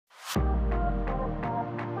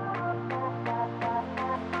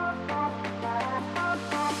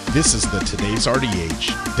This is the Today's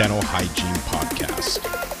RDH Dental Hygiene Podcast,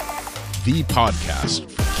 the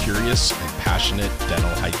podcast for curious and passionate dental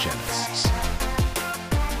hygienists.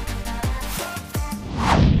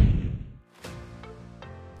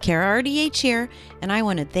 Kara RDH here, and I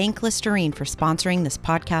want to thank Listerine for sponsoring this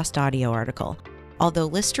podcast audio article. Although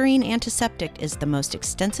Listerine Antiseptic is the most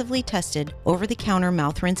extensively tested over-the-counter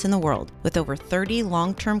mouth rinse in the world, with over 30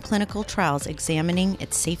 long-term clinical trials examining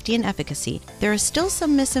its safety and efficacy, there is still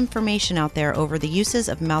some misinformation out there over the uses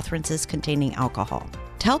of mouth rinses containing alcohol.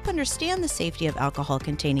 To help understand the safety of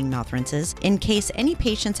alcohol-containing mouth rinses, in case any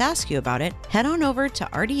patients ask you about it, head on over to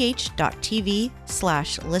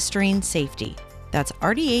rdh.tv/Listerine Safety. That's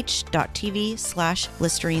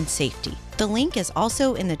rdh.tv/Listerine Safety. The link is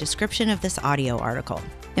also in the description of this audio article.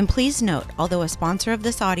 And please note, although a sponsor of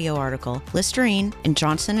this audio article, Listerine and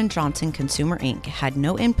Johnson & Johnson Consumer Inc. had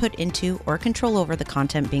no input into or control over the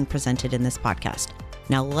content being presented in this podcast.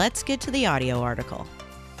 Now let's get to the audio article.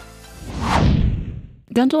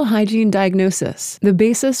 Dental Hygiene Diagnosis, the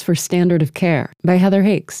Basis for Standard of Care by Heather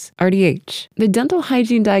Hakes, RDH. The dental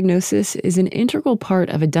hygiene diagnosis is an integral part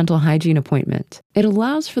of a dental hygiene appointment. It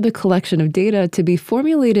allows for the collection of data to be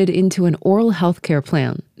formulated into an oral health care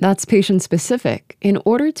plan that's patient-specific in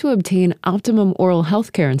order to obtain optimum oral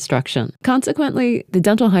health care instruction. Consequently, the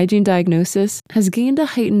dental hygiene diagnosis has gained a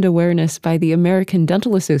heightened awareness by the American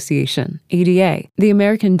Dental Association, ADA, the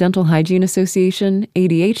American Dental Hygiene Association,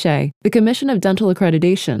 ADHA, the Commission of Dental Accreditation,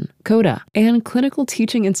 CODA, and clinical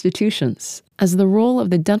teaching institutions, as the role of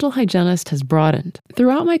the dental hygienist has broadened.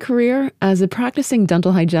 Throughout my career as a practicing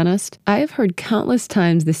dental hygienist, I have heard countless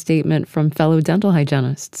times the statement from fellow dental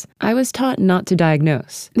hygienists, "I was taught not to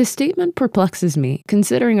diagnose." This statement perplexes me,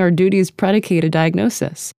 considering our duties predicate a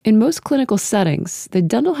diagnosis. In most clinical settings, the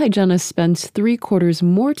dental hygienist spends 3/4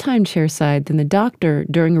 more time chairside than the doctor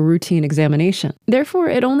during a routine examination. Therefore,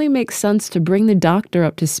 it only makes sense to bring the doctor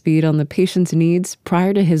up to speed on the patient's needs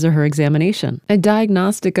prior to his or her examination. A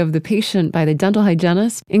diagnostic of the patient by the dental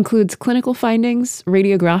hygienist includes clinical findings,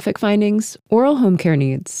 radiographic findings, oral home care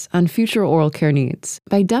needs, and future oral care needs.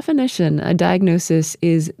 By definition, a diagnosis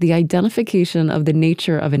is the identification of the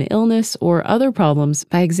nature of an illness or other problems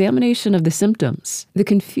by examination of the symptoms. The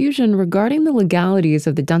confusion regarding the legalities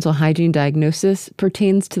of the dental hygiene diagnosis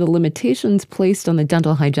pertains to the limitations placed on the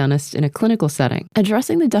dental hygienist in a clinical setting.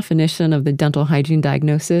 Addressing the definition of the dental hygiene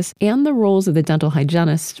diagnosis and the roles of the dental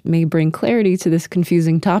hygienist may bring clarity to this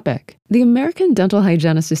confusing topic. The American Dental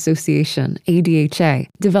Hygienists Association, ADHA,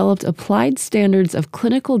 developed applied standards of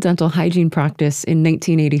clinical dental hygiene practice in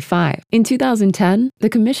 1985. In 2010, the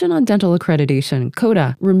Commission on Dental Accreditation,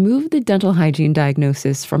 CODA, removed the dental hygiene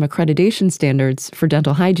diagnosis from accreditation standards for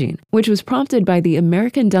dental hygiene, which was prompted by the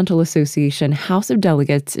American Dental Association House of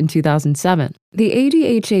Delegates in 2007. The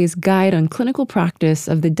ADHA's Guide on Clinical Practice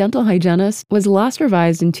of the Dental Hygienist was last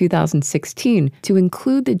revised in 2016 to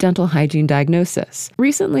include the dental hygiene diagnosis.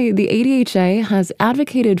 Recently, the ADHA has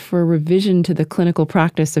advocated for a revision to the clinical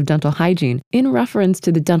practice of dental hygiene in reference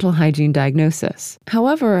to the dental hygiene diagnosis.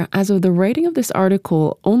 However, as of the writing of this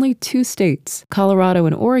article, only 2 states, Colorado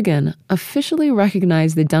and Oregon, officially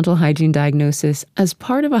recognize the dental hygiene diagnosis as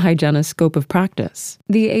part of a hygienist's scope of practice.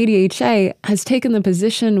 The ADHA has taken the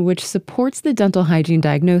position which supports the dental hygiene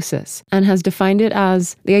diagnosis and has defined it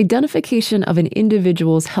as the identification of an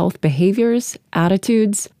individual's health behaviors,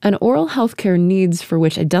 attitudes, and oral health care needs for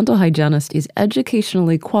which a dental hygienist is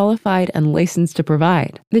educationally qualified and licensed to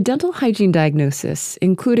provide. The dental hygiene diagnosis,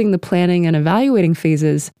 including the planning and evaluating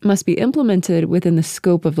phases, must be implemented within the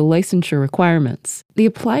scope of the licensure requirements. The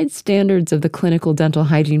applied standards of the clinical dental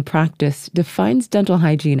hygiene practice defines dental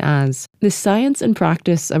hygiene as the science and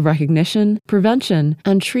practice of recognition, prevention,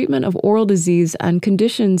 and treatment of oral disease and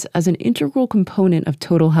conditions as an integral component of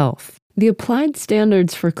total health. The applied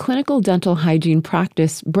standards for clinical dental hygiene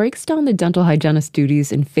practice breaks down the dental hygienist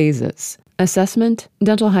duties in phases: assessment,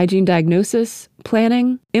 dental hygiene diagnosis,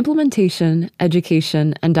 planning, implementation,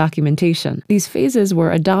 education, and documentation. These phases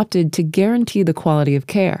were adopted to guarantee the quality of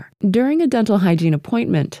care. During a dental hygiene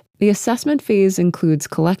appointment, the assessment phase includes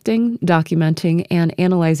collecting, documenting, and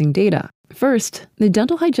analyzing data. First, the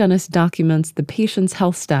dental hygienist documents the patient's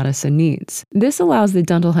health status and needs. This allows the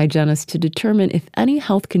dental hygienist to determine if any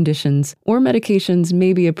health conditions or medications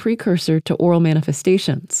may be a precursor to oral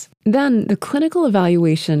manifestations. Then, the clinical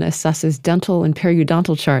evaluation assesses dental and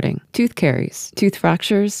periodontal charting, tooth caries, tooth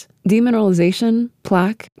fractures, demineralization,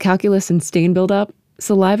 plaque, calculus and stain buildup,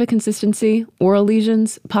 saliva consistency, oral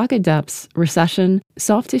lesions, pocket depths, recession,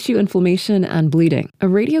 soft tissue inflammation, and bleeding. A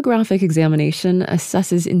radiographic examination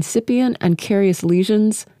assesses incipient and carious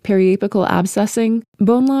lesions, periapical abscessing,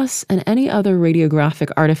 bone loss, and any other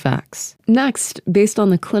radiographic artifacts. Next, based on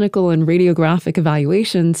the clinical and radiographic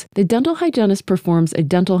evaluations, the dental hygienist performs a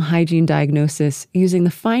dental hygiene diagnosis using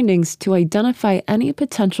the findings to identify any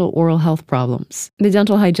potential oral health problems. The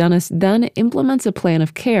dental hygienist then implements a plan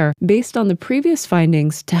of care based on the previous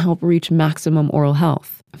findings to help reach maximum oral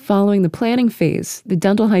health. Following the planning phase, the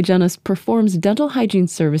dental hygienist performs dental hygiene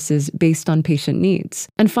services based on patient needs.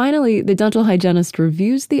 And finally, the dental hygienist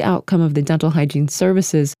reviews the outcome of the dental hygiene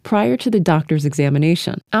services prior to the doctor's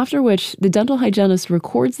examination, after which the dental hygienist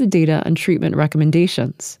records the data and treatment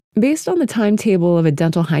recommendations. Based on the timetable of a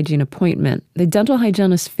dental hygiene appointment, the dental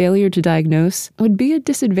hygienist's failure to diagnose would be a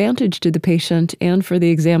disadvantage to the patient and for the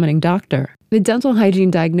examining doctor. The dental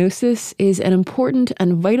hygiene diagnosis is an important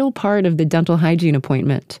and vital part of the dental hygiene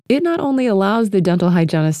appointment. It not only allows the dental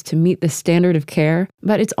hygienist to meet the standard of care,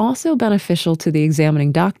 but it's also beneficial to the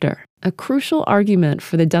examining doctor. A crucial argument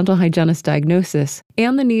for the dental hygienist diagnosis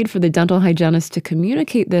and the need for the dental hygienist to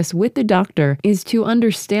communicate this with the doctor is to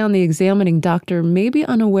understand the examining doctor may be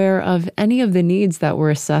unaware of any of the needs that were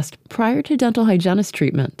assessed prior to dental hygienist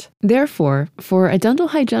treatment. Therefore, for a dental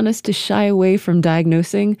hygienist to shy away from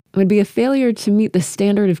diagnosing would be a failure to meet the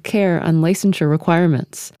standard of care and licensure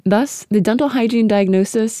requirements. Thus, the dental hygiene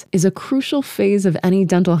diagnosis is a crucial phase of any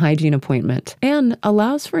dental hygiene appointment and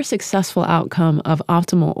allows for a successful outcome of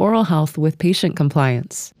optimal oral health with patient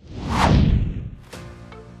compliance.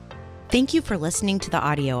 Thank you for listening to the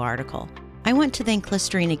audio article. I want to thank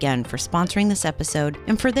Listerine again for sponsoring this episode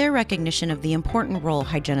and for their recognition of the important role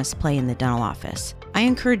hygienists play in the dental office. I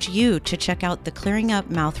encourage you to check out the Clearing Up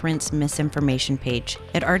Mouth Rinse Misinformation page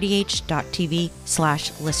at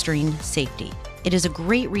rdh.tv/Listerine Safety. It is a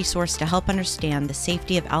great resource to help understand the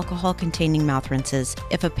safety of alcohol-containing mouth rinses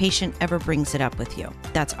if a patient ever brings it up with you.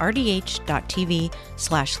 That's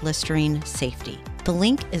rdh.tv/Listerine Safety. The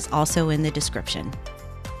link is also in the description.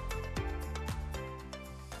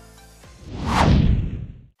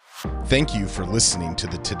 Thank you for listening to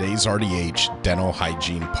the Today's RDH Dental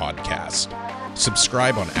Hygiene Podcast.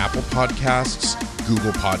 Subscribe on Apple Podcasts,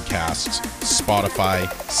 Google Podcasts, Spotify,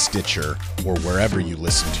 Stitcher, or wherever you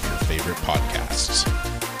listen to your favorite podcasts.